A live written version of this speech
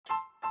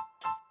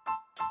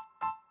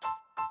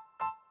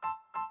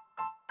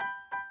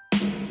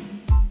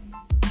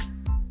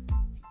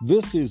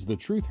This is the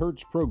Truth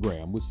Hurts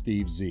program with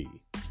Steve Z.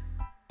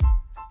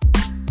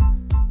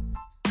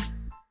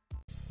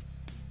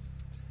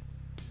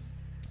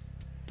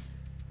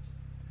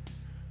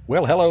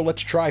 Well, hello,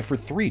 let's try for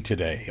 3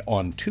 today.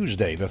 On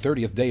Tuesday, the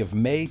 30th day of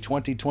May,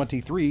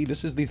 2023,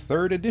 this is the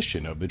 3rd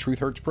edition of the Truth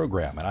Hurts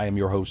program, and I am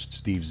your host,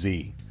 Steve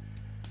Z.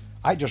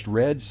 I just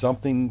read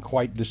something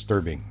quite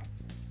disturbing.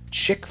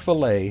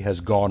 Chick-fil-A has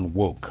gone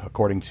woke,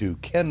 according to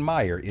Ken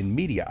Meyer in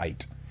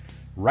Mediaite.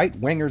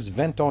 Right-wingers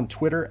vent on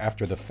Twitter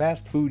after the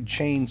fast food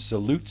chain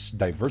salutes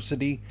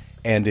diversity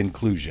and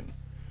inclusion.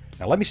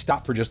 Now let me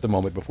stop for just a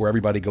moment before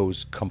everybody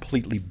goes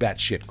completely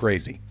batshit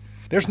crazy.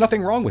 There's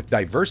nothing wrong with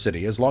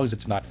diversity as long as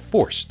it's not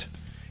forced.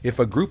 If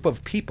a group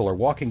of people are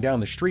walking down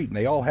the street and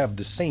they all have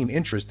the same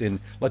interest in,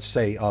 let's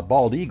say, a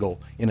bald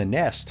eagle in a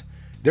nest,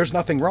 there's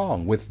nothing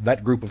wrong with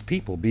that group of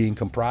people being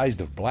comprised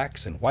of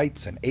blacks and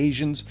whites and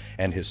Asians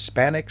and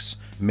Hispanics,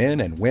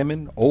 men and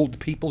women, old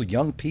people,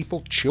 young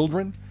people,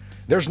 children.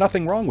 There's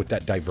nothing wrong with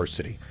that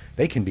diversity.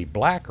 They can be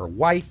black or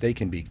white, they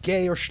can be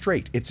gay or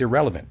straight. It's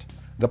irrelevant.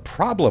 The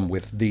problem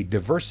with the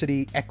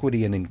diversity,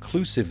 equity, and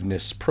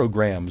inclusiveness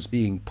programs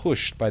being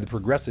pushed by the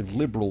progressive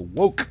liberal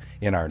woke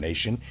in our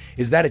nation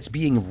is that it's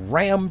being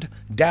rammed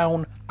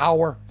down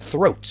our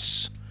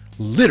throats.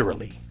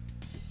 Literally.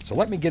 So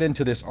let me get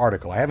into this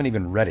article. I haven't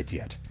even read it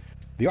yet.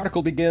 The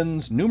article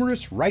begins,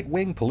 numerous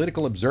right-wing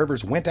political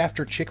observers went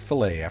after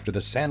Chick-fil-A after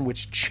the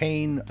sandwich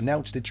chain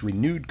announced its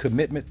renewed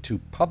commitment to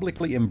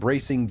publicly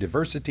embracing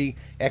diversity,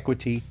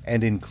 equity,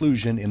 and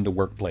inclusion in the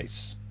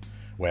workplace.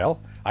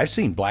 Well, I've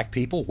seen black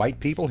people,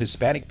 white people,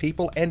 Hispanic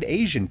people, and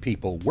Asian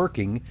people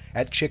working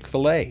at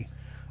Chick-fil-A.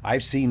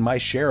 I've seen my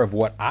share of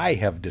what I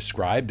have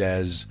described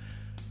as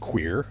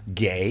queer,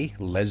 gay,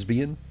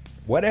 lesbian,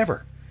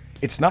 whatever.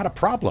 It's not a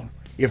problem.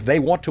 If they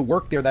want to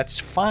work there, that's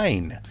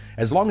fine,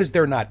 as long as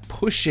they're not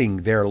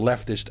pushing their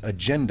leftist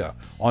agenda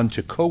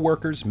onto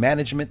coworkers,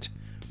 management,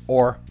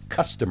 or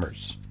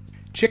customers.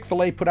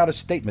 Chick-fil-A put out a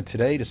statement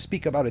today to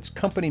speak about its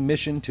company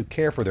mission to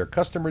care for their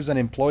customers and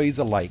employees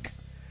alike.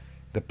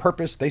 The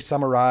purpose they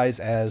summarize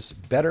as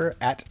better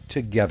at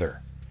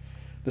together.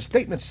 The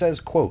statement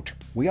says, quote,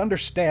 "We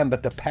understand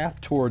that the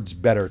path towards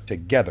better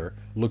together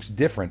looks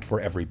different for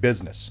every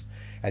business.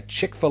 At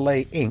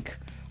Chick-fil-A Inc.,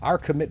 our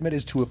commitment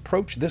is to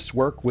approach this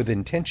work with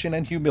intention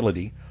and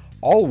humility,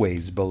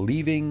 always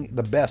believing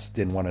the best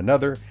in one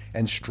another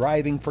and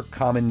striving for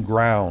common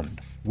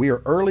ground. We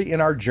are early in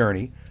our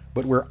journey,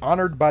 but we're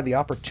honored by the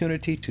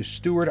opportunity to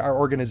steward our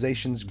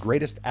organization's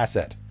greatest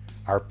asset,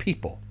 our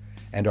people,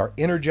 and are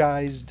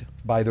energized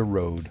by the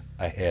road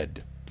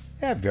ahead."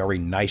 A very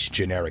nice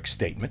generic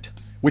statement,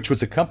 which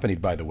was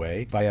accompanied, by the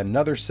way, by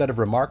another set of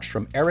remarks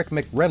from Eric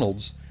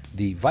McReynolds,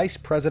 the Vice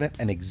President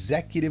and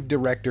Executive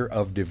Director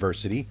of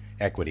Diversity,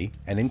 Equity,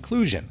 and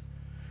Inclusion.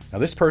 Now,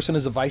 this person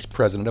is a Vice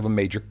President of a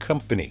major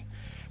company,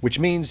 which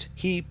means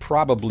he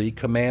probably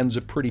commands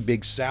a pretty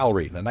big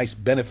salary and a nice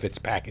benefits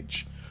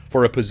package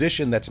for a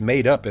position that's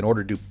made up in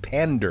order to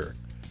pander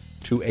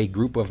to a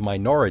group of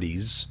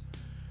minorities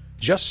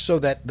just so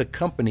that the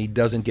company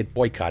doesn't get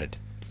boycotted.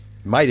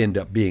 Might end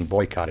up being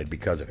boycotted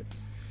because of it.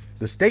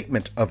 The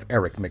statement of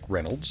Eric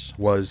McReynolds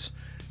was,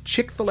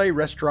 "Chick-fil-A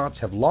restaurants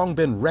have long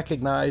been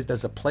recognized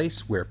as a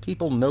place where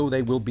people know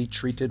they will be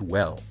treated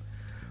well.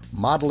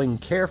 Modeling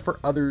care for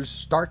others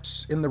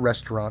starts in the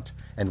restaurant,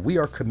 and we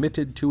are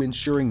committed to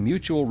ensuring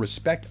mutual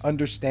respect,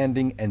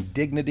 understanding, and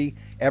dignity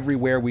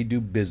everywhere we do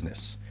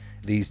business.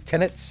 These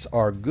tenets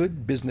are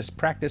good business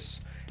practice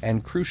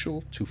and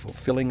crucial to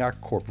fulfilling our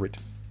corporate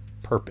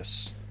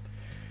purpose."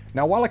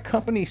 Now, while a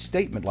company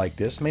statement like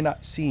this may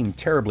not seem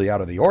terribly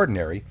out of the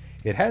ordinary,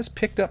 it has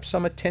picked up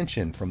some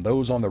attention from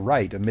those on the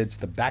right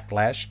amidst the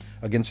backlash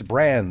against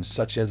brands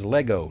such as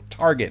Lego,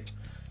 Target,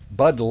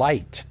 Bud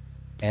Light,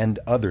 and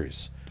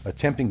others,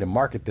 attempting to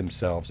market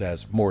themselves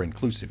as more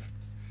inclusive.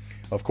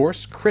 Of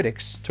course,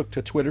 critics took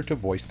to Twitter to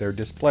voice their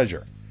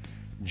displeasure.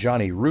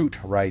 Johnny Root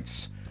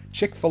writes,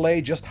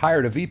 "Chick-fil-A just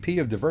hired a VP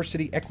of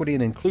Diversity, Equity,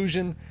 and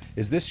Inclusion.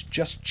 Is this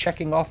just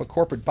checking off a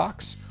corporate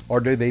box, or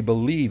do they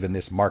believe in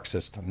this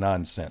Marxist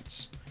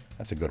nonsense?"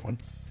 That's a good one.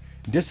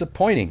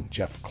 "Disappointing,"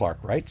 Jeff Clark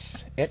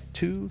writes. "Et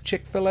tu,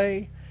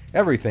 Chick-fil-A?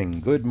 Everything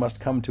good must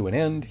come to an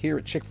end. Here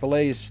at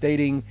Chick-fil-A is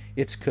stating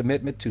its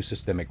commitment to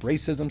systemic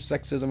racism,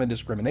 sexism, and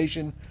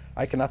discrimination.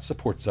 I cannot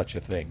support such a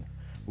thing."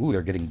 Ooh,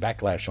 they're getting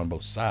backlash on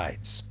both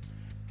sides.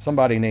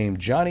 Somebody named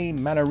Johnny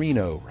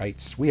Manarino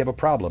writes, "We have a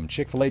problem.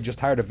 Chick-fil-A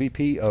just hired a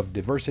VP of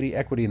Diversity,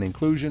 Equity, and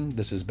Inclusion.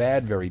 This is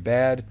bad, very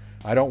bad.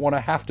 I don't want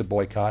to have to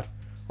boycott.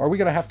 Are we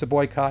going to have to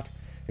boycott?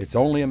 It's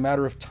only a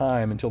matter of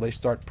time until they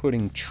start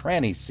putting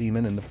tranny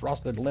semen in the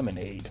frosted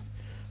lemonade."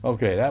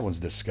 Okay, that one's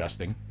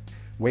disgusting.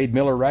 Wade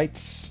Miller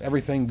writes,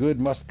 "Everything good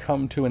must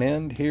come to an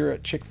end. Here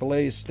at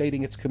Chick-fil-A is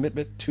stating its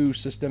commitment to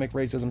systemic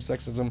racism,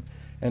 sexism,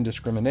 and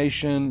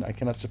discrimination. I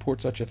cannot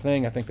support such a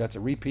thing." I think that's a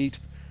repeat.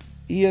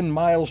 Ian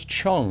Miles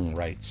Chung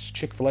writes,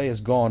 "Chick-fil-A has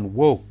gone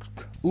woke.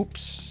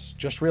 Oops,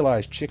 just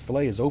realized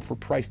Chick-fil-A is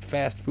overpriced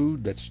fast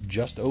food that's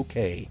just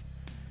okay."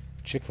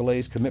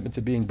 Chick-fil-A's commitment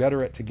to being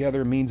better at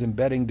together means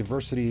embedding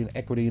diversity and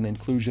equity and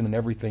inclusion in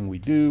everything we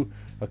do.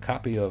 A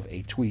copy of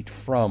a tweet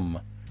from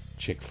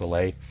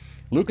Chick-fil-A.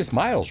 Lucas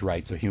Miles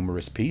writes a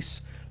humorous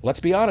piece. Let's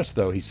be honest,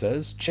 though, he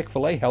says,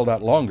 Chick-fil-A held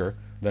out longer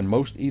than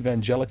most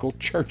evangelical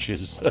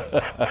churches.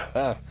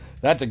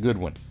 That's a good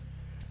one.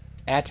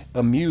 At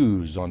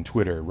Amuse on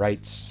Twitter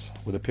writes,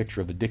 with a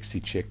picture of the Dixie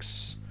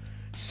Chicks,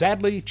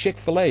 sadly,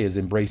 Chick-fil-A is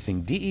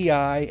embracing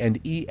DEI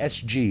and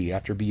ESG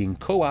after being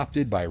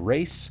co-opted by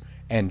race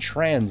and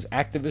trans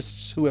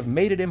activists who have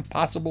made it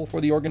impossible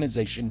for the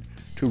organization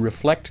to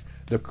reflect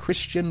the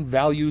Christian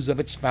values of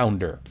its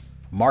founder.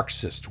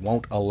 Marxists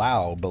won't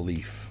allow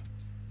belief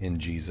in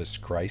Jesus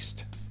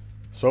Christ.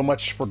 So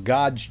much for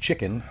God's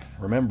chicken.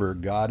 Remember,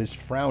 God is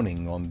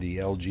frowning on the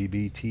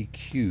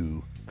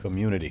LGBTQ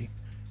community.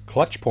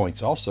 Clutch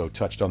Points also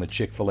touched on the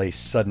Chick-fil-A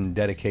sudden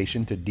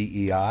dedication to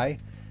DEI,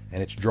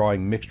 and it's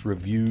drawing mixed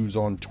reviews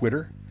on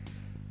Twitter.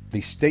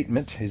 The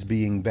statement is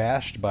being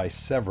bashed by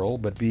several,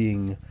 but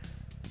being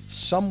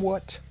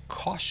somewhat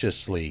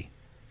cautiously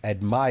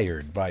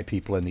admired by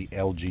people in the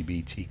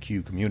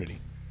LGBTQ community.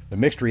 The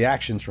mixed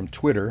reactions from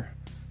Twitter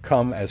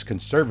come as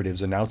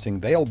conservatives announcing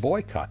they'll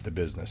boycott the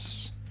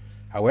business.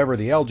 However,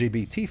 the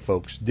LGBT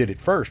folks did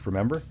it first,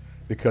 remember?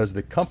 Because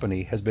the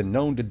company has been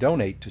known to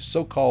donate to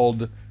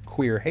so-called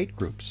queer hate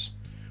groups.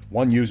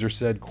 One user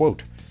said,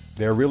 quote,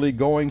 "They're really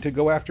going to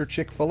go after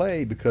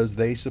Chick-fil-A because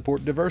they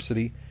support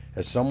diversity.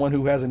 As someone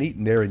who hasn't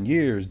eaten there in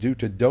years due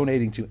to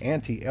donating to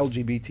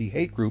anti-LGBT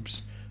hate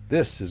groups,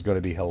 this is going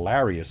to be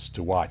hilarious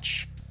to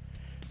watch."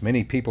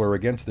 Many people are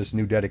against this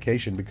new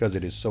dedication because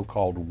it is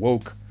so-called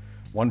woke.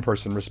 One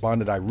person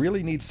responded, "I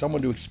really need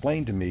someone to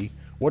explain to me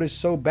what is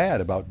so bad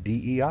about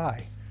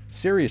DEI.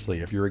 Seriously,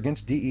 if you're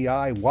against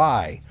DEI,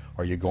 why?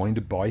 Are you going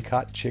to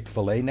boycott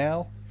Chick-fil-A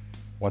now?"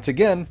 Once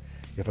again,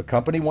 if a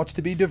company wants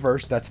to be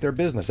diverse, that's their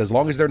business, as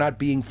long as they're not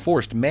being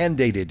forced,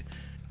 mandated,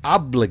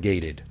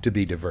 obligated to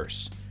be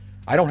diverse.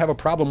 I don't have a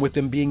problem with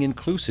them being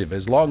inclusive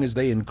as long as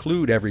they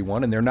include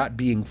everyone and they're not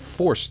being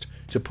forced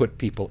to put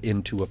people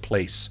into a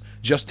place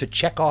just to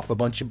check off a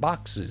bunch of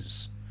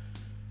boxes.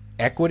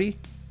 Equity?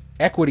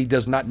 Equity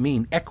does not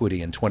mean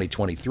equity in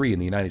 2023 in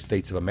the United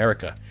States of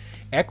America.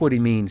 Equity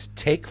means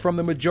take from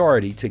the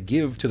majority to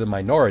give to the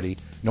minority,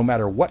 no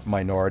matter what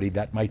minority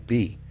that might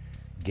be.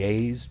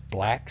 Gays,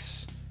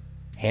 blacks,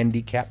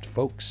 handicapped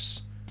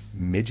folks,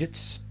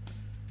 midgets.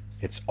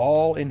 It's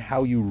all in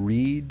how you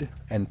read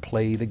and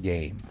play the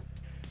game.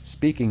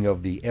 Speaking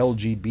of the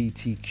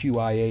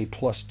LGBTQIA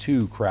plus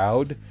 2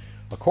 crowd,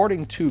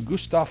 according to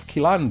Gustav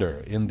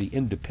Kilander in The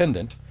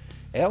Independent,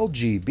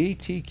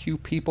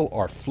 LGBTQ people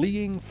are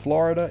fleeing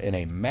Florida in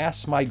a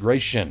mass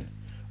migration,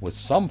 with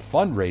some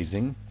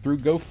fundraising through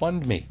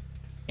GoFundMe.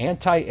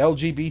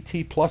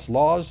 Anti-LGBT plus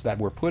laws that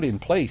were put in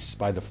place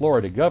by the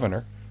Florida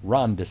governor,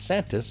 Ron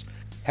DeSantis,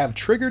 have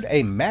triggered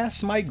a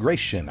mass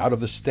migration out of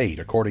the state,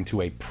 according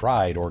to a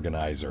Pride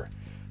organizer.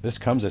 This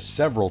comes as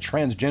several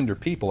transgender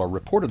people are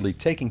reportedly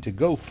taking to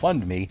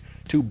GoFundMe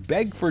to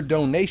beg for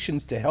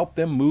donations to help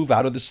them move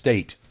out of the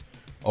state.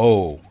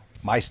 Oh,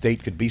 my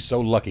state could be so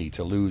lucky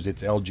to lose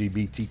its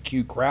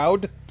LGBTQ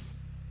crowd.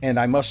 And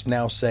I must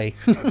now say,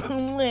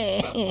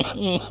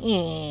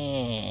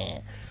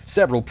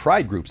 several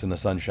pride groups in the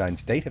Sunshine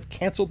State have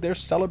canceled their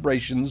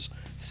celebrations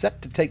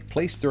set to take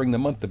place during the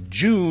month of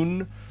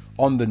June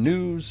on the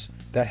news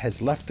that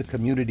has left the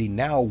community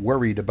now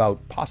worried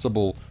about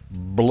possible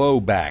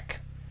blowback.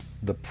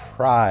 The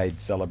Pride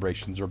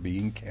celebrations are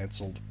being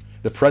canceled.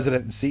 The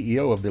president and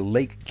CEO of the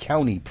Lake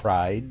County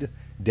Pride,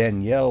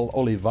 Danielle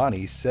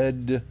Olivani,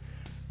 said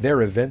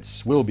their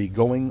events will be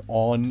going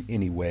on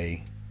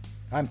anyway.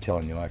 I'm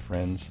telling you, my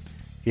friends,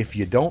 if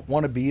you don't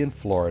want to be in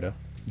Florida,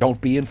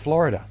 don't be in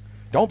Florida.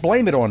 Don't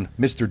blame it on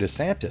Mr.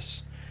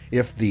 DeSantis.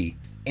 If the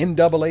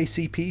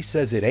NAACP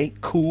says it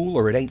ain't cool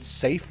or it ain't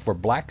safe for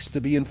blacks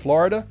to be in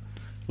Florida,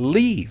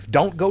 leave.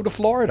 Don't go to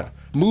Florida.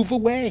 Move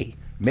away.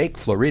 Make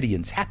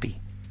Floridians happy.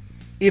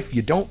 If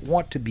you don't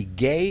want to be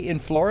gay in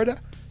Florida,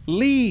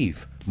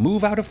 leave.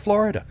 Move out of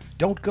Florida.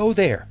 Don't go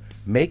there.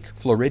 Make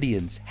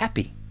Floridians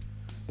happy.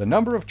 The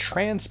number of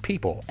trans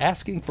people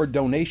asking for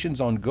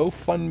donations on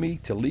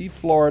GoFundMe to leave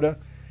Florida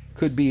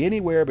could be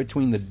anywhere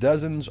between the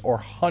dozens or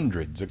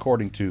hundreds,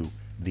 according to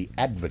The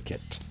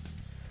Advocate.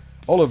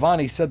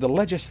 Olivani said the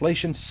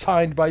legislation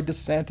signed by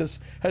DeSantis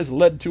has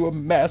led to a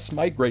mass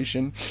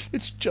migration.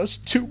 It's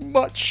just too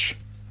much.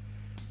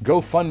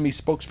 GoFundMe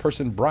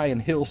spokesperson Brian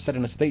Hill said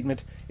in a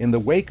statement, in the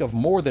wake of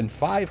more than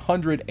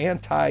 500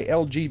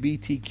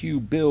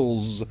 anti-LGBTQ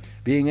bills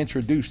being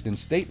introduced in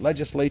state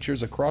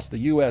legislatures across the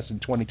U.S. in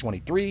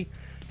 2023,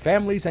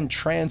 families and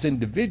trans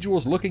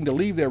individuals looking to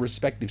leave their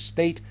respective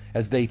state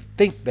as they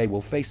think they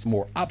will face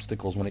more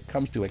obstacles when it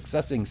comes to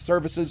accessing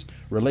services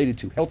related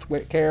to health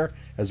care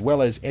as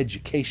well as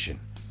education,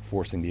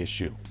 forcing the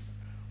issue.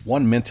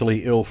 One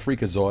mentally ill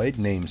freakazoid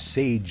named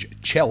Sage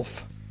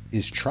Chelf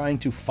is trying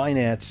to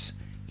finance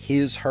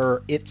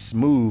its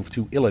move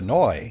to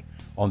Illinois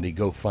on the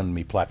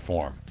GoFundMe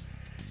platform.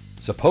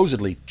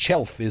 Supposedly,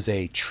 Chelf is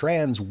a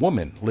trans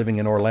woman living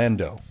in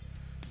Orlando.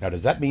 Now,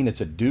 does that mean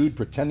it's a dude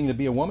pretending to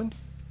be a woman?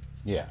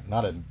 Yeah,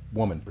 not a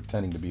woman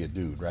pretending to be a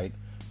dude, right?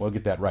 We'll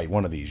get that right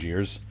one of these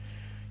years.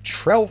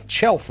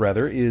 Chelf,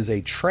 rather, is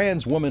a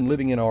trans woman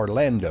living in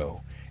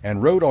Orlando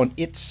and wrote on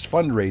its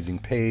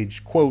fundraising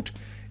page, quote,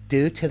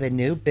 "Due to the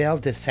new bill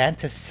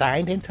DeSantis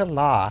signed into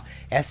law,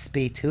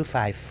 SB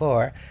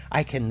 254,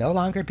 I can no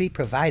longer be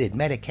provided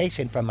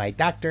medication from my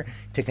doctor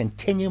to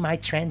continue my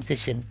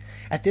transition.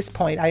 At this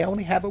point, I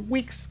only have a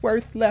week's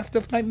worth left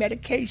of my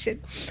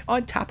medication.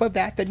 On top of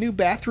that, the new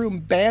bathroom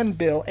ban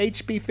bill,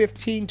 HB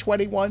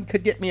 1521,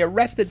 could get me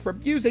arrested for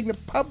using the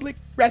public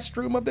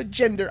restroom of the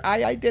gender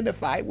I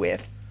identify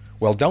with."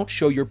 Well, don't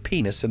show your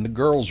penis in the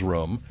girls'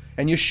 room,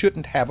 and you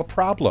shouldn't have a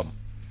problem.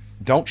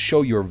 Don't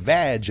show your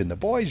vag in the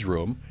boys'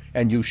 room,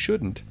 and you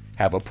shouldn't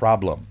have a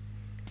problem.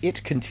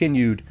 It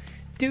continued,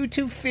 "Due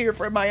to fear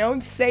for my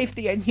own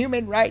safety and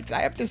human rights,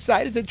 I have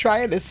decided to try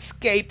and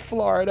escape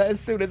Florida as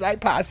soon as I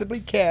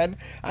possibly can.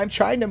 I'm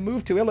trying to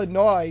move to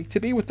Illinois to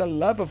be with the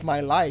love of my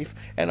life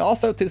and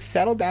also to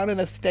settle down in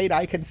a state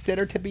I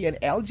consider to be an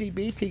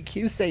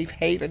LGBTQ safe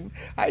haven.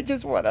 I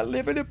just want to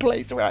live in a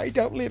place where I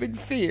don't live in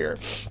fear.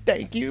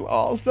 Thank you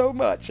all so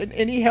much, and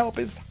any help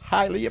is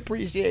highly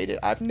appreciated.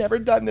 I've never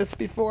done this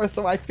before,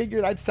 so I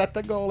figured I'd set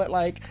the goal at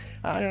like,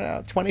 I don't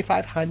know,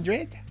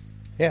 $2,500?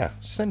 Yeah,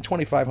 send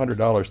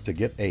 $2,500 to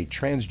get a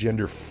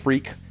transgender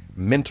freak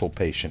mental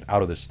patient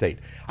out of the state.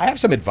 I have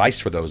some advice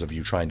for those of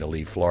you trying to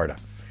leave Florida.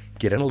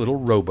 Get in a little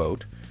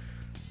rowboat,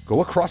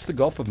 go across the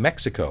Gulf of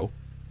Mexico,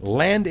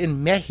 land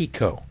in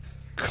Mexico,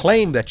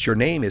 claim that your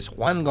name is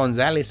Juan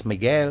Gonzalez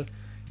Miguel,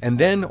 and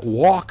then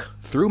walk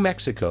through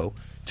Mexico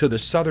to the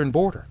southern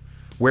border,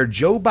 where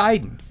Joe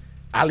Biden,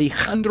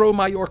 Alejandro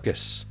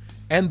Mayorkas,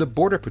 and the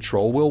Border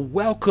Patrol will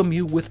welcome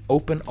you with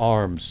open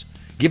arms,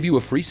 give you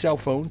a free cell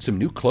phone, some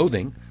new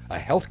clothing, a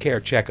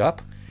healthcare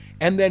checkup,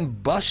 and then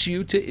bus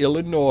you to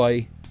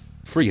Illinois,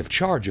 free of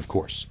charge, of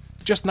course,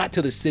 just not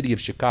to the city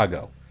of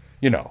Chicago.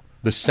 You know,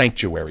 the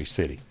sanctuary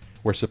city,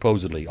 where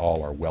supposedly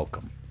all are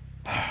welcome.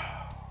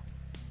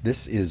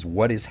 This is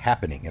what is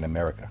happening in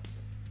America.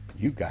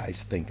 You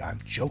guys think I'm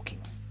joking.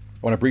 I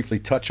want to briefly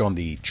touch on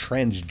the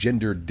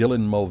transgender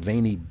Dylan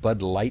Mulvaney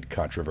Bud Light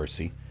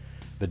controversy.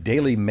 The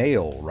Daily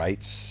Mail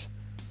writes,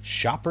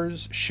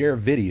 shoppers share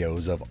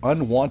videos of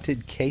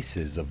unwanted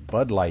cases of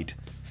Bud Light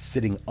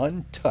sitting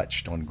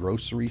untouched on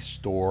grocery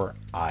store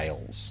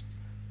aisles.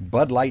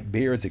 Bud Light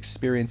beer is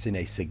experiencing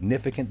a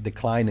significant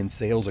decline in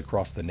sales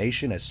across the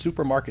nation as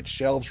supermarket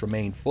shelves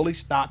remain fully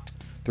stocked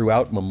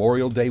throughout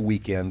Memorial Day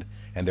weekend,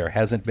 and there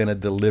hasn't been a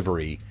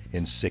delivery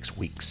in 6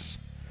 weeks.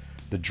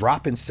 The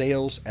drop in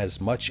sales as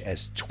much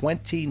as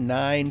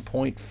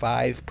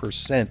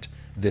 29.5%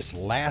 this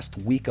last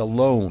week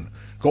alone,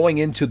 going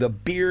into the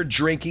beer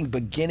drinking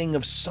beginning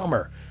of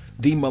summer.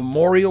 The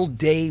Memorial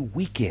Day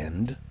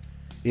weekend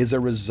is a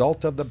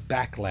result of the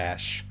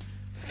backlash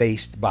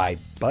faced by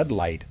Bud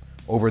Light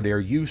over their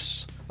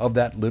use of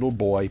that little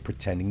boy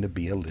pretending to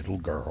be a little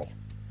girl.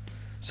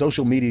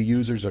 Social media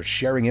users are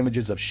sharing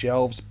images of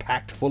shelves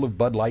packed full of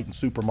Bud Light in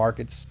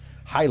supermarkets,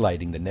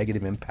 highlighting the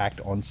negative impact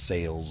on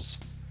sales.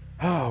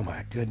 Oh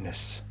my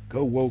goodness.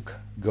 Go woke,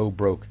 go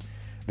broke.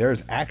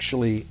 There's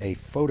actually a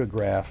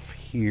photograph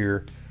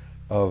here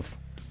of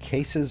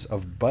cases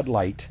of Bud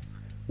Light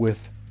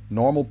with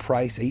normal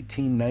price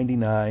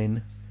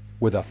 $18.99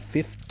 with a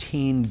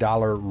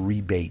 $15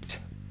 rebate.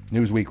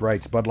 Newsweek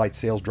writes, Bud Light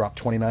sales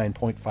dropped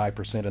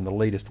 29.5% in the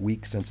latest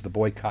week since the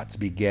boycotts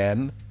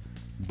began.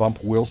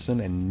 Bump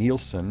Wilson and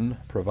Nielsen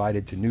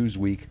provided to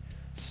Newsweek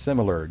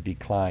similar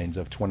declines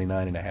of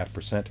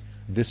 29.5%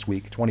 this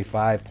week,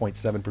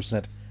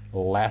 25.7%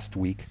 last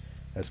week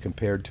as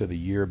compared to the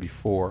year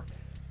before.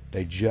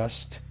 They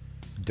just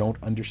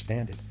don't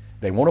understand it.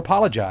 They won't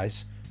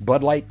apologize.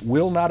 Bud Light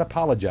will not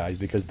apologize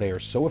because they are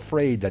so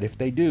afraid that if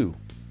they do,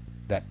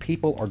 that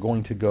people are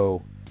going to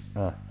go,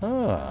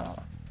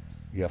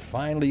 you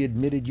finally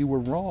admitted you were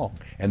wrong.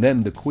 And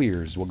then the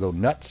queers will go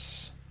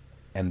nuts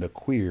and the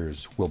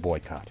queers will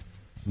boycott.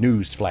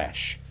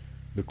 Newsflash,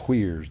 the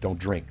queers don't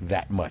drink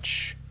that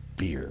much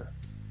beer.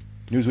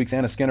 Newsweek's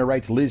Anna Skinner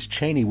writes, Liz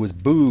Cheney was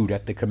booed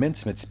at the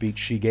commencement speech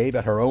she gave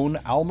at her own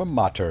alma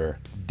mater.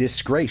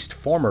 Disgraced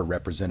former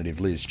Representative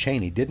Liz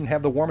Cheney didn't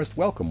have the warmest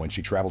welcome when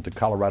she traveled to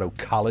Colorado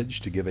College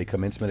to give a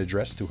commencement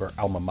address to her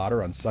alma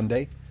mater on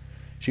Sunday.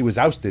 She was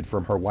ousted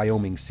from her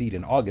Wyoming seat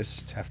in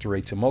August after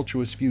a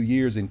tumultuous few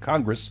years in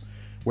Congress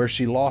where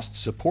she lost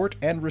support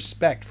and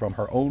respect from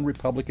her own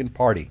Republican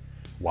Party.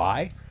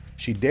 Why?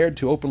 She dared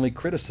to openly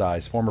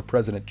criticize former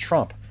President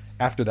Trump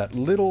after that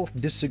little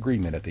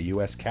disagreement at the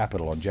U.S.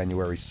 Capitol on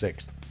January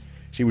 6th.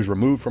 She was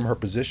removed from her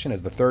position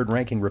as the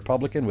third-ranking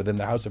Republican within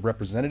the House of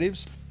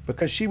Representatives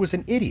because she was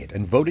an idiot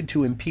and voted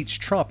to impeach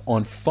Trump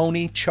on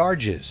phony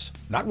charges.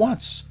 Not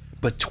once,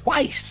 but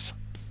twice.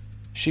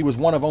 She was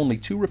one of only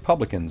 2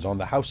 Republicans on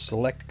the House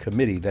Select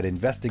Committee that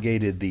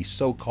investigated the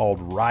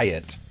so-called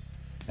riot,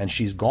 and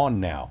she's gone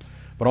now.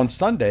 But on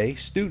Sunday,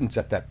 students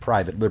at that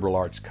private liberal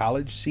arts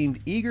college seemed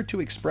eager to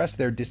express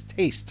their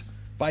distaste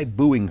by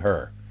booing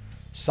her.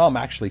 Some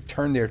actually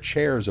turned their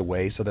chairs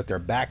away so that their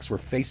backs were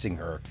facing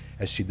her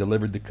as she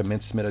delivered the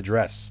commencement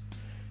address.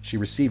 She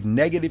received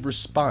negative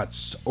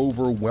response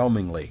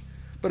overwhelmingly,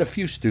 but a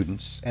few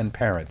students and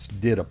parents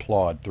did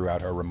applaud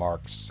throughout her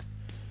remarks.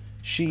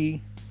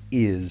 She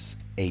is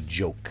a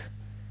joke,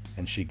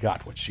 and she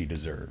got what she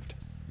deserved.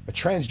 A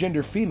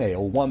transgender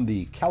female won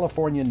the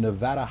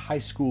California-Nevada High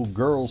School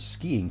Girls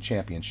Skiing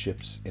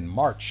Championships in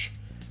March,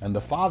 and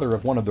the father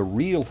of one of the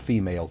real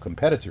female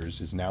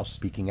competitors is now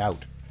speaking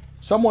out.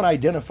 Someone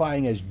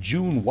identifying as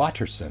June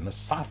Watterson, a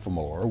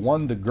sophomore,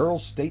 won the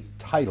girls' state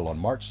title on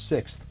March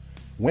 6th,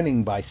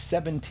 winning by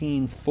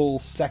 17 full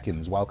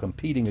seconds while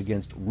competing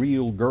against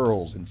real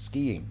girls in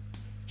skiing.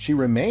 She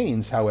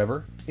remains,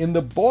 however, in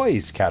the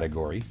boys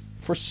category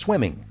for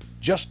swimming,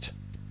 just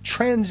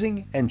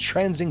transing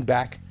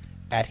back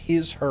at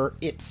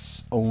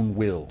its own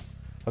will.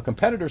 A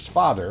competitor's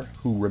father,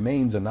 who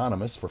remains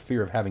anonymous for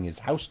fear of having his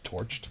house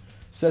torched,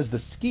 says the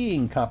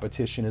skiing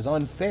competition is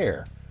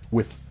unfair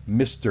with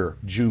Mr.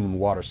 June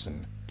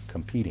Watterson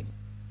competing.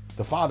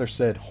 The father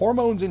said,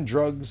 "Hormones and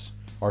drugs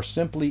are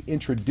simply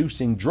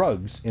introducing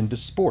drugs into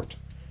sport.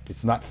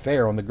 It's not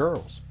fair on the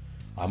girls.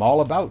 I'm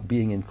all about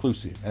being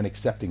inclusive and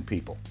accepting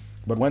people.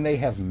 But when they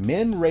have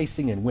men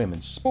racing in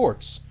women's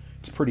sports,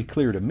 it's pretty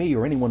clear to me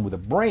or anyone with a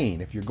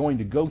brain, if you're going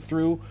to go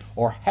through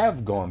or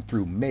have gone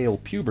through male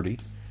puberty,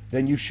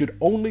 then you should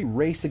only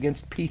race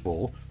against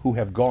people who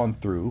have gone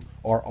through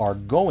or are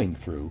going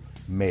through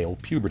male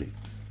puberty."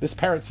 This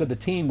parent said the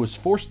team was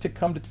forced to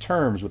come to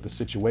terms with the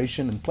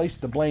situation and placed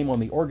the blame on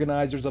the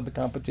organizers of the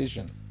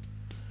competition.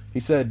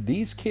 He said,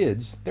 "These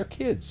kids, they're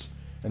kids,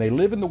 and they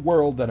live in the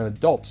world that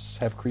adults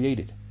have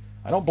created.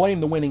 I don't blame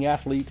the winning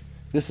athlete.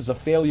 This is a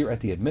failure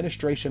at the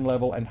administration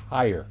level and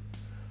higher.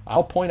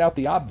 I'll point out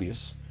the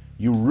obvious.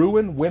 You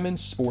ruin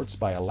women's sports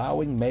by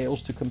allowing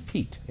males to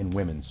compete in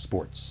women's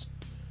sports."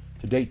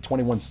 To date,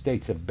 21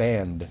 states have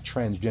banned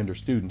transgender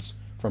students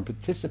from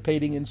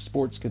participating in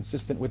sports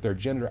consistent with their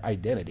gender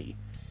identity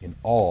in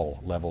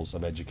all levels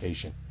of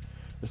education.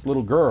 This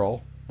little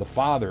girl, the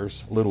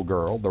father's little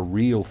girl, the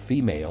real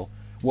female,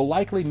 will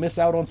likely miss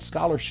out on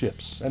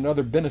scholarships and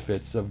other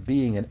benefits of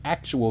being an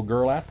actual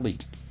girl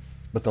athlete.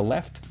 But the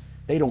left,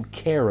 they don't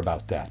care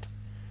about that.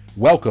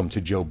 Welcome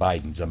to Joe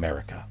Biden's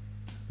America.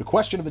 The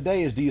question of the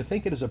day is, do you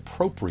think it is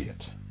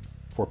appropriate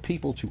for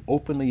people to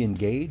openly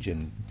engage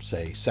in,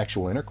 say,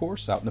 sexual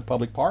intercourse out in the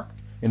public park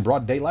in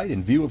broad daylight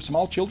in view of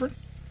small children?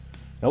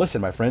 Now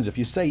listen, my friends, if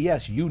you say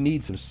yes, you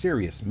need some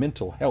serious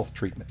mental health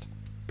treatment,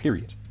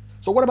 period.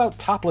 So what about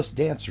topless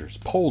dancers,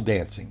 pole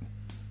dancing,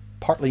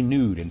 partly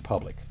nude in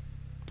public?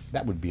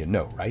 That would be a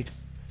no, right?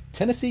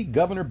 Tennessee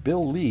Governor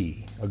Bill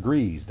Lee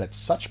agrees that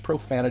such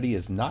profanity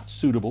is not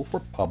suitable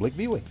for public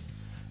viewing.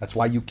 That's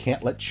why you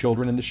can't let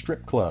children into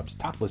strip clubs,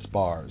 topless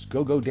bars,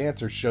 go-go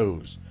dancer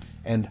shows,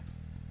 and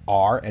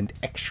R and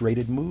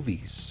X-rated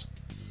movies.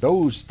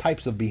 Those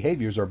types of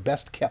behaviors are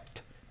best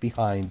kept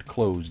behind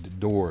closed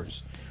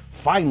doors.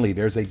 Finally,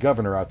 there's a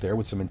governor out there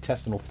with some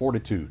intestinal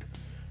fortitude.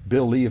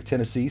 Bill Lee of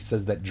Tennessee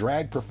says that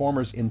drag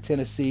performers in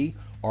Tennessee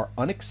are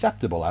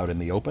unacceptable out in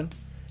the open,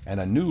 and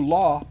a new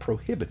law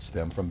prohibits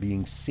them from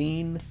being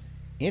seen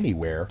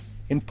anywhere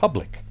in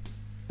public.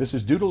 This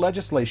is due to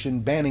legislation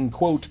banning,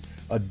 quote,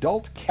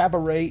 adult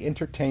cabaret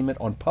entertainment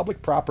on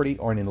public property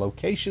or in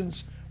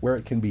locations where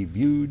it can be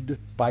viewed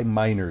by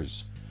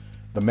minors.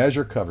 The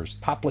measure covers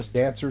topless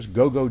dancers,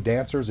 go-go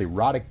dancers,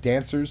 erotic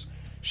dancers,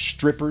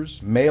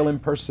 strippers, male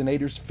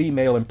impersonators,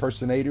 female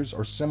impersonators,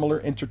 or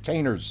similar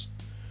entertainers.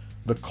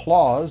 The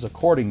clause,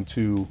 according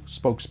to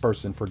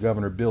spokesperson for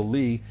Governor Bill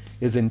Lee,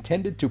 is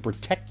intended to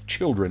protect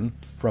children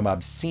from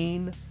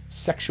obscene,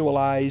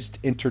 sexualized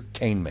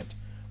entertainment.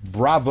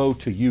 Bravo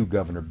to you,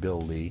 Governor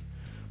Bill Lee.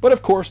 But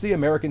of course, the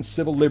American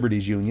Civil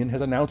Liberties Union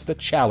has announced a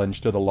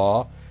challenge to the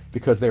law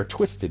because they're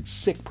twisted,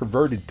 sick,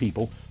 perverted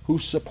people who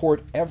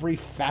support every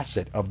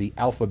facet of the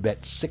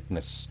alphabet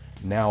sickness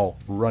now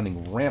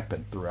running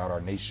rampant throughout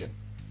our nation.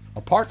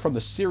 Apart from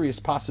the serious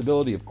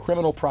possibility of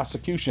criminal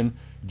prosecution,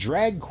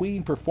 drag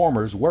queen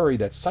performers worry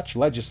that such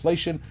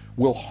legislation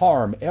will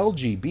harm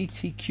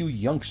LGBTQ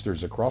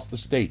youngsters across the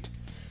state.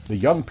 The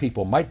young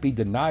people might be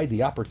denied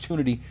the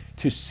opportunity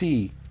to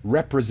see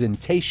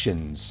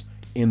representations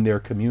in their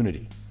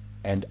community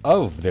and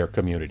of their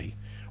community.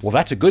 Well,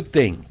 that's a good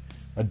thing.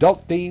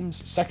 Adult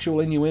themes, sexual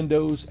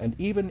innuendos, and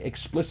even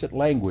explicit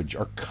language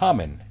are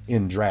common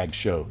in drag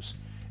shows.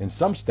 In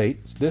some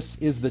states, this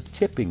is the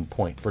tipping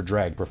point for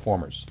drag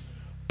performers.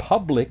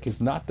 Public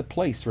is not the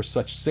place for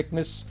such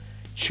sickness.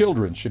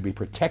 Children should be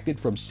protected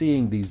from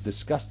seeing these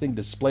disgusting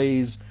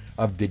displays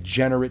of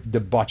degenerate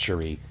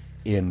debauchery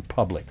in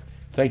public.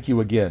 Thank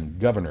you again,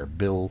 Governor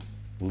Bill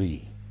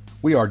Lee.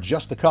 We are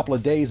just a couple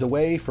of days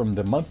away from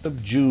the month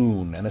of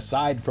June, and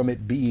aside from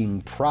it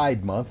being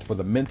Pride Month for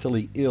the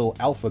mentally ill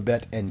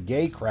alphabet and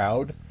gay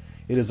crowd,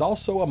 it is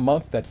also a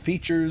month that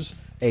features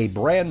a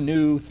brand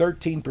new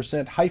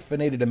 13%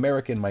 hyphenated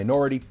American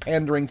minority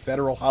pandering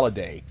federal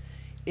holiday,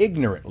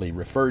 ignorantly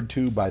referred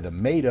to by the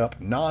made-up,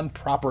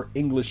 non-proper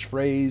English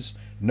phrase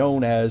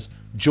known as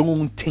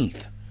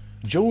Juneteenth.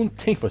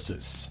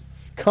 Juneteenthus.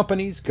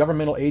 Companies,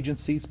 governmental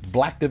agencies,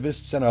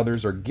 blacktivists, and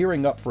others are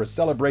gearing up for a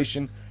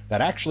celebration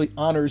that actually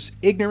honors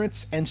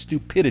ignorance and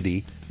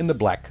stupidity in the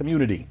black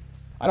community.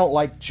 I don't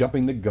like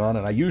jumping the gun,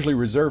 and I usually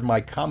reserve my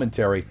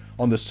commentary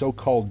on the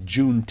so-called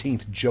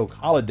Juneteenth joke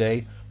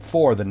holiday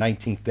for the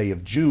 19th day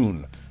of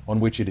June, on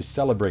which it is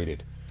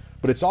celebrated.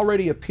 But it's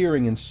already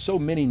appearing in so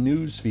many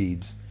news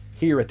feeds.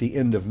 Here at the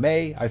end of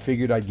May, I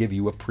figured I'd give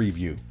you a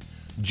preview.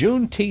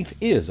 Juneteenth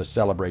is a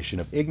celebration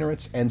of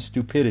ignorance and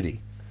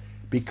stupidity.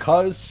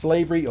 Because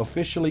slavery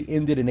officially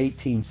ended in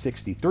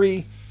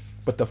 1863,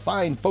 but the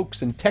fine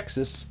folks in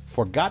Texas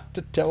forgot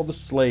to tell the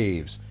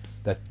slaves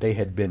that they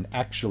had been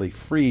actually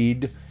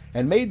freed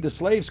and made the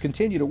slaves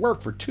continue to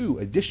work for 2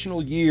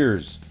 additional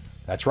years.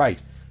 That's right,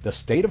 the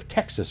state of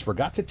Texas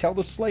forgot to tell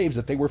the slaves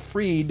that they were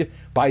freed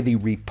by the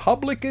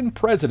Republican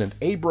president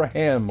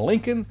Abraham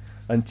Lincoln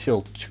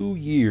until 2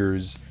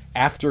 years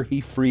after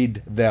he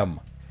freed them.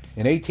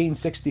 In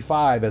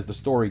 1865, as the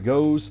story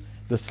goes,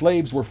 the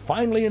slaves were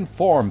finally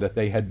informed that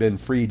they had been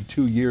freed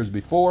 2 years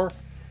before,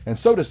 and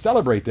so to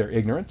celebrate their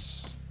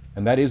ignorance,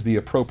 and that is the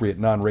appropriate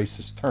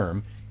non-racist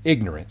term,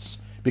 ignorance,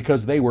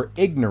 because they were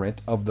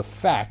ignorant of the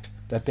fact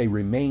that they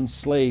remained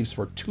slaves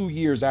for 2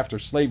 years after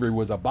slavery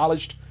was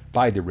abolished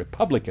by the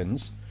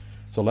Republicans.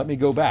 So let me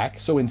go back.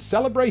 So in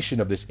celebration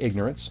of this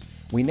ignorance,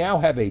 we now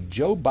have a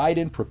Joe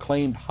Biden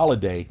proclaimed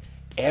holiday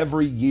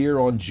every year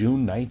on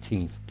June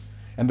 19th.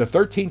 And the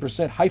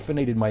 13%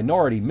 hyphenated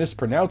minority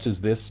mispronounces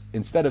this.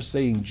 Instead of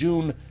saying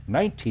June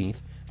 19th,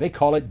 they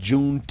call it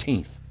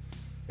Juneteenth.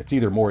 It's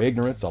either more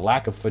ignorance, a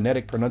lack of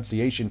phonetic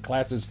pronunciation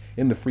classes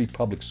in the free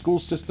public school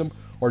system,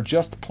 or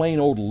just plain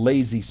old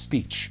lazy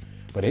speech.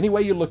 But any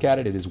way you look at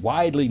it, it is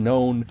widely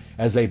known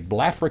as a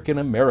Blafrican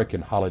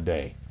American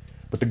holiday.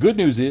 But the good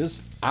news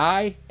is,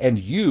 I and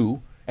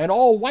you and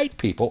all white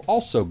people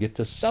also get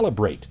to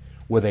celebrate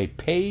with a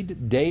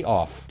paid day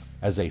off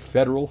as a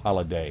federal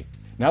holiday.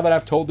 Now that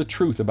I've told the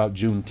truth about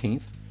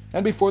Juneteenth,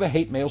 and before the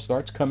hate mail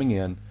starts coming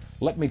in,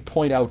 let me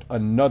point out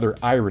another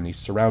irony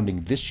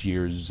surrounding this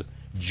year's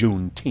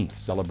Juneteenth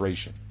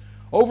celebration.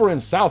 Over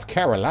in South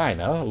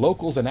Carolina,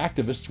 locals and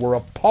activists were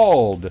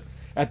appalled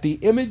at the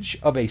image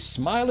of a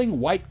smiling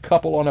white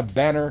couple on a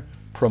banner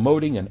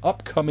promoting an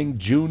upcoming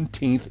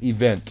Juneteenth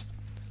event.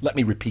 Let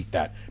me repeat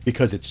that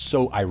because it's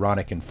so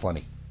ironic and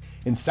funny.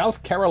 In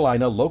South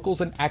Carolina,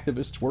 locals and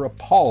activists were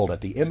appalled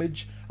at the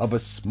image of a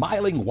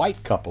smiling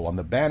white couple on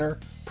the banner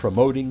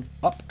promoting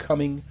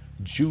upcoming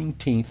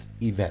Juneteenth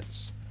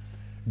events.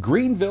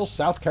 Greenville,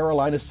 South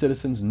Carolina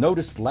citizens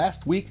noticed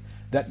last week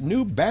that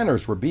new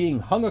banners were being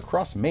hung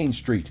across Main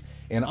Street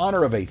in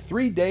honor of a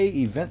 3-day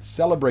event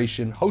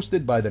celebration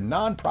hosted by the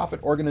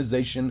nonprofit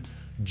organization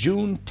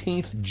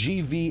Juneteenth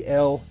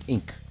GVL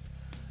Inc.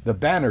 The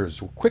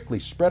banners were quickly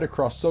spread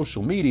across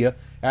social media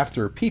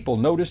after people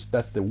noticed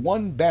that the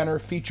one banner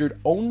featured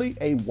only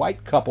a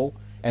white couple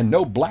and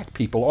no black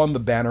people on the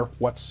banner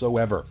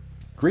whatsoever.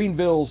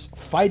 Greenville's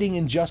Fighting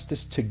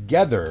Injustice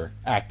Together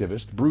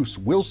activist Bruce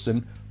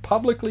Wilson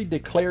publicly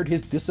declared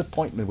his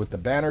disappointment with the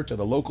banner to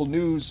the local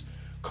news,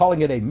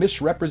 calling it a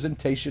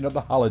misrepresentation of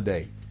the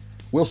holiday.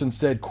 Wilson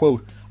said,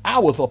 quote, "I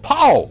was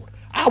appalled,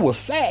 I was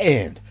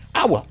saddened,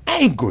 I was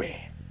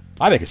angry."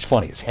 I think it's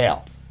funny as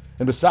hell.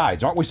 And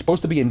besides, aren't we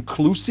supposed to be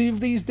inclusive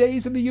these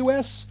days in the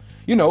U.S.?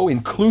 You know,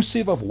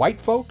 inclusive of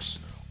white folks?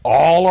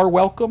 All are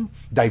welcome?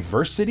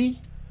 Diversity?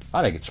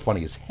 I think it's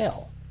funny as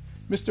hell.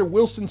 Mr.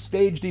 Wilson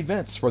staged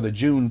events for the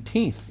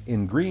Juneteenth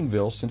in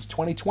Greenville since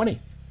 2020.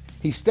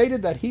 He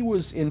stated that he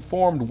was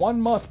informed 1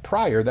 month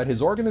prior that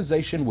his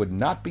organization would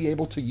not be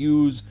able to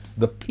use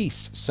the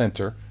Peace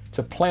Center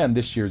to plan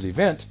this year's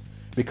event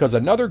because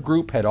another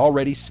group had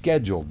already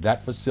scheduled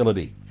that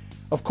facility.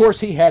 Of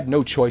course, he had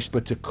no choice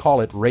but to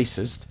call it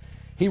racist.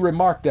 He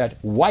remarked that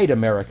white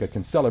America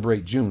can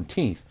celebrate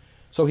Juneteenth,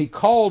 so he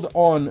called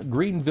on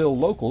Greenville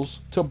locals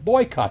to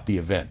boycott the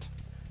event.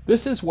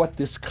 This is what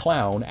this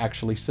clown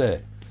actually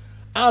said.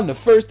 "I'm the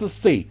first to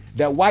say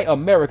that white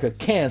America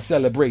can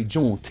celebrate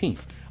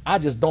Juneteenth. I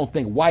just don't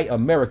think white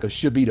America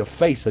should be the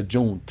face of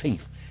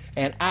Juneteenth.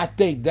 And I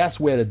think that's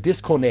where the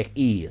disconnect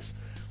is.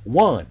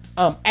 1,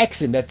 I'm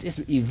asking that this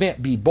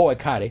event be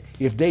boycotted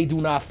if they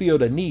do not feel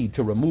the need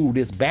to remove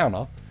this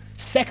banner.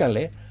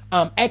 Secondly,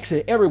 I'm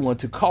asking everyone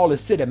to call the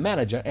city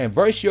manager and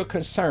voice your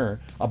concern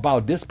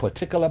about this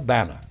particular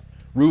banner."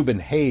 Reuben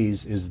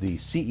Hayes is the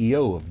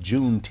CEO of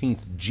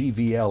Juneteenth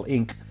GVL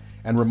Inc.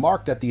 and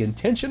remarked that the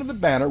intention of the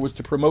banner was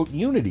to promote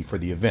unity for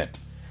the event,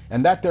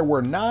 and that there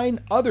were 9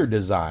 other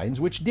designs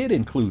which did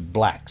include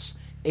blacks,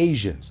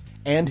 Asians,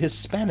 and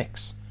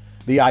Hispanics.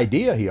 The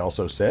idea, he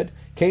also said,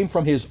 came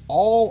from his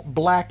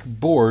all-black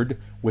board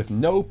with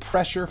no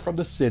pressure from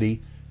the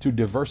city to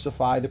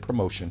diversify the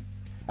promotion.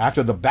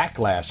 After the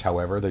backlash,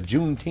 however, the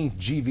Juneteenth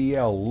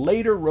GVL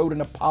later wrote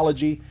an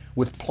apology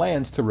with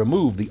plans to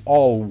remove the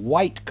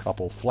all-white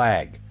couple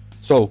flag.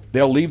 So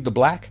they'll leave the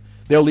black,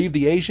 they'll leave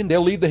the Asian,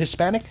 they'll leave the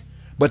Hispanic,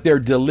 but they're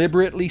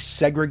deliberately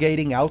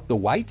segregating out the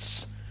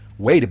whites?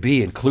 Way to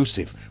be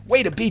inclusive.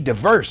 Way to be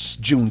diverse,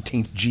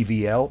 Juneteenth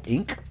GVL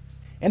Inc.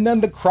 And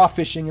then the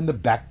crawfishing and the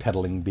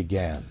backpedaling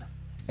began.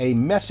 a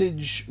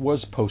message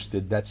was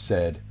posted that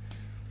said,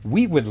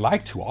 "We would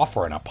like to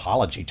offer an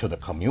apology to the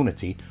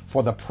community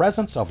for the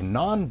presence of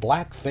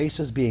non-black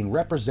faces being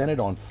represented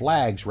on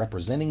flags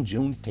representing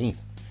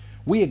Juneteenth.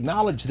 We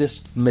acknowledge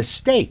this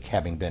mistake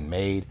having been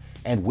made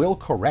and will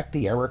correct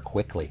the error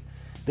quickly.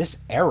 This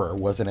error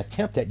was an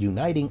attempt at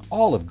uniting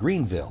all of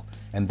Greenville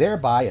and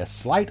thereby a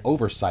slight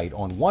oversight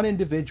on one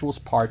individual's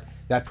part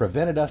that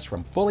prevented us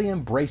from fully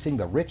embracing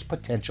the rich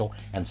potential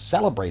and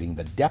celebrating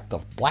the depth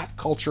of black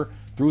culture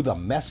through the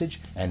message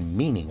and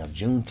meaning of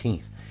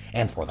Juneteenth.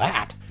 And for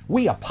that,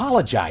 we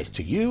apologize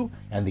to you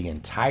and the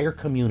entire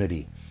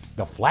community.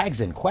 The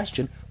flags in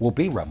question will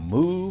be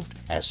removed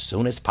as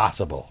soon as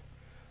possible."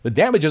 The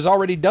damage is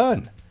already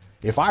done.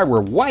 If I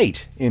were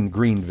white in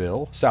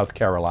Greenville, South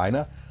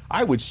Carolina,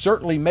 I would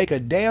certainly make a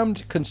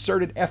damned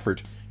concerted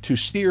effort to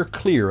steer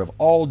clear of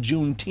all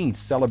Juneteenth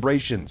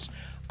celebrations.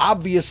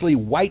 Obviously,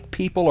 white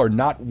people are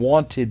not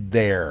wanted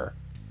there.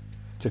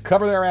 To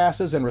cover their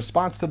asses in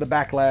response to the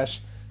backlash,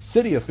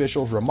 city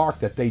officials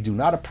remarked that they do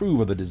not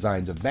approve of the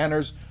designs of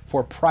banners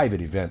for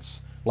private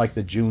events like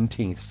the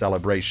Juneteenth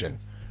celebration.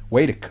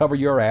 Way to cover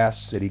your ass,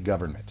 city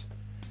government.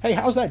 Hey,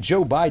 how's that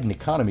Joe Biden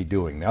economy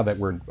doing now that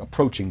we're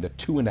approaching the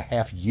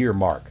 2.5-year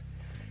mark?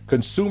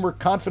 Consumer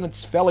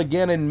confidence fell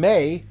again in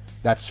May.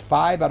 That's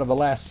 5 out of the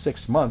last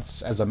 6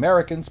 months, as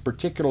Americans,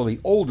 particularly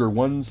older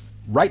ones,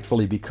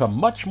 rightfully become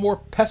much more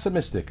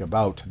pessimistic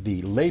about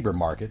the labor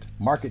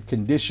market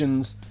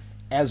conditions,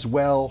 as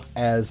well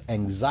as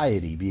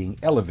anxiety being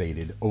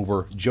elevated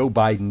over Joe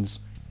Biden's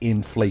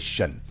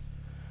inflation.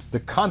 The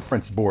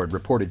Conference Board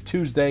reported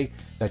Tuesday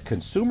that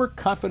Consumer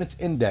Confidence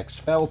Index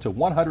fell to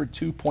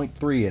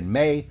 102.3 in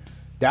May,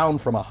 down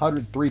from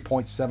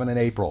 103.7 in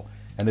April,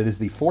 and it is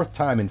the 4th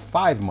time in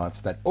 5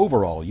 months that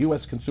overall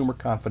U.S. consumer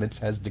confidence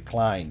has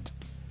declined.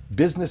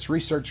 Business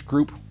research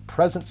group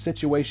Present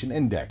Situation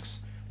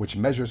Index, which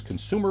measures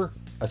consumer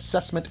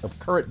assessment of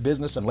current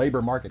business and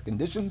labor market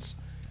conditions,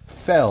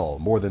 fell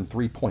more than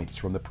 3 points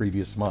from the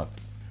previous month.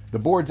 The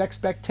board's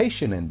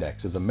Expectation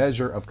Index is a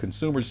measure of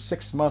consumers'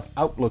 6-month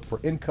outlook for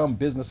income,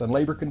 business, and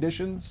labor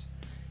conditions,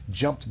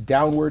 jumped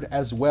downward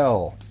as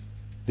well.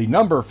 The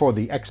number for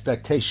the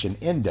Expectation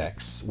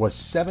Index was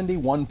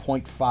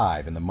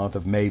 71.5 in the month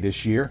of May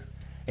this year.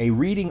 A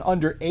reading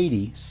under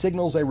 80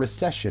 signals a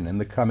recession in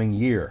the coming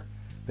year.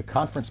 The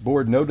Conference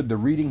Board noted the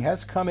reading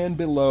has come in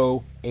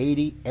below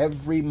 80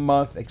 every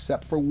month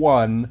except for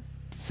one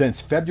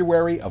since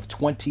February of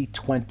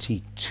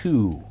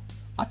 2022.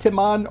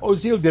 Atiman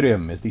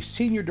Ozildirim is the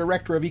Senior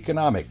Director of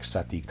Economics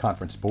at the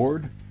Conference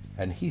Board,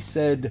 and he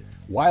said,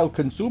 "While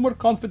consumer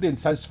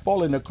confidence has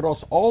fallen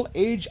across all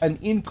age and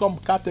income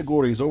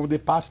categories over the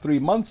past 3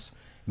 months,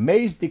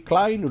 May's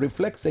decline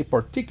reflects a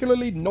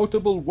particularly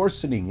notable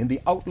worsening in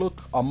the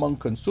outlook among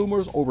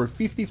consumers over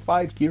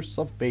 55 years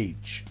of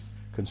age.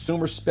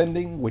 Consumer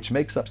spending, which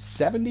makes up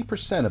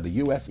 70% of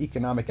the U.S.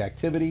 economic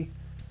activity,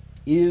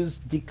 is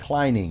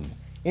declining.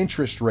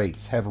 Interest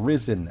rates have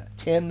risen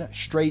 10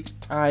 straight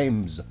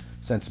times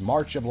since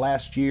March of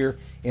last year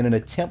in an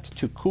attempt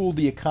to cool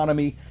the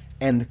economy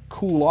and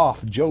cool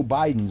off Joe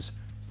Biden's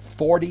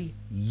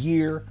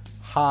 40-year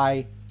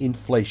high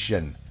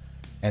inflation.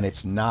 And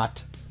it's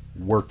not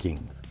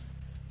working."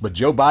 But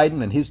Joe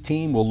Biden and his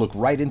team will look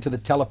right into the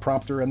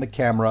teleprompter and the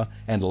camera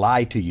and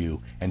lie to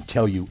you and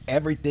tell you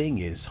everything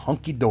is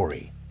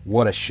hunky-dory.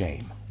 What a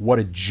shame. What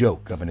a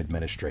joke of an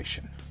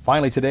administration.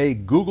 Finally today,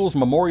 Google's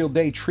Memorial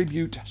Day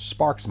tribute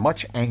sparks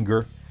much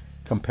anger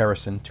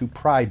comparison to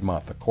Pride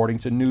Month, according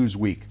to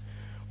Newsweek.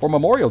 For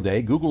Memorial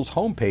Day, Google's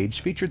homepage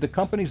featured the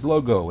company's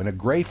logo in a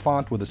gray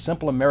font with a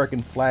simple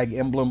American flag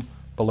emblem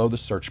below the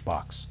search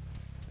box.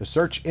 The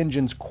search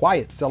engine's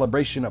quiet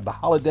celebration of the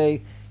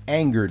holiday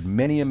angered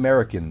many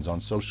Americans on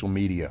social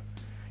media.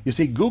 You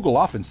see, Google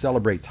often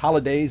celebrates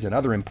holidays and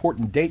other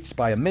important dates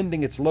by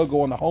amending its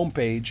logo on the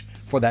homepage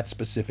for that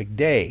specific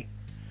day.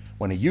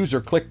 When a user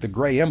clicked the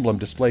gray emblem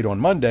displayed on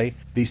Monday,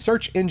 the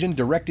search engine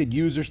directed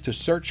users to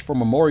search for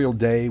Memorial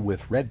Day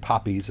with red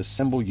poppies, a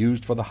symbol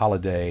used for the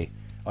holiday,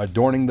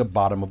 adorning the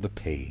bottom of the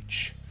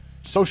page.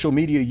 Social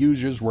media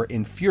users were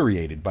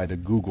infuriated by the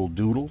Google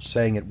Doodle,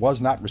 saying it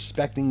was not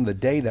respecting the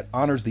day that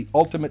honors the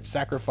ultimate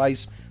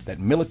sacrifice that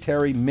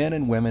military men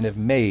and women have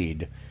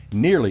made,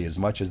 nearly as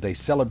much as they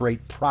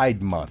celebrate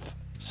Pride Month.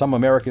 Some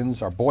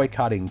Americans are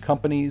boycotting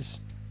companies,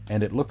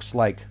 and it looks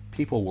like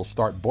people will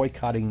start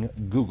boycotting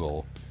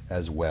Google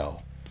as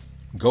well.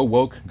 Go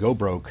woke, go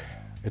broke.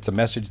 It's a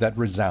message that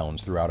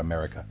resounds throughout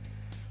America.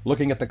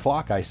 Looking at the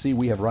clock, I see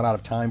we have run out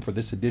of time for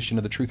this edition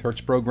of the Truth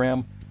Hurts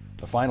program.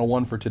 The final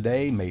one for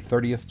today, May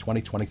 30th,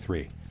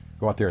 2023.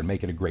 Go out there and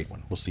make it a great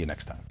one. We'll see you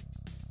next time.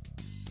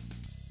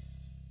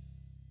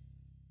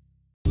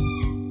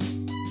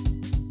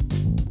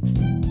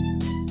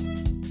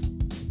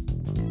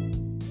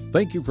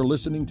 Thank you for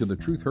listening to the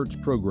Truth Hurts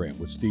program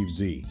with Steve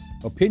Z.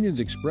 Opinions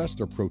expressed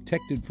are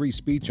protected free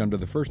speech under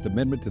the First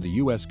Amendment to the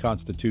U.S.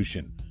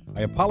 Constitution.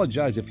 I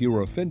apologize if you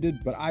were offended,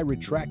 but I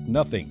retract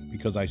nothing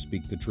because I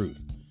speak the truth.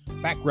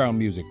 Background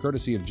music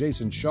courtesy of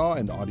Jason Shaw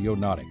and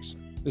Audionautics.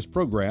 This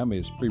program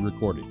is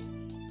pre-recorded.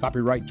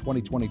 Copyright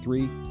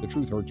 2023, the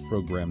Truth Hurts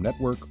Program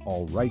Network,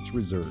 all rights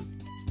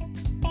reserved.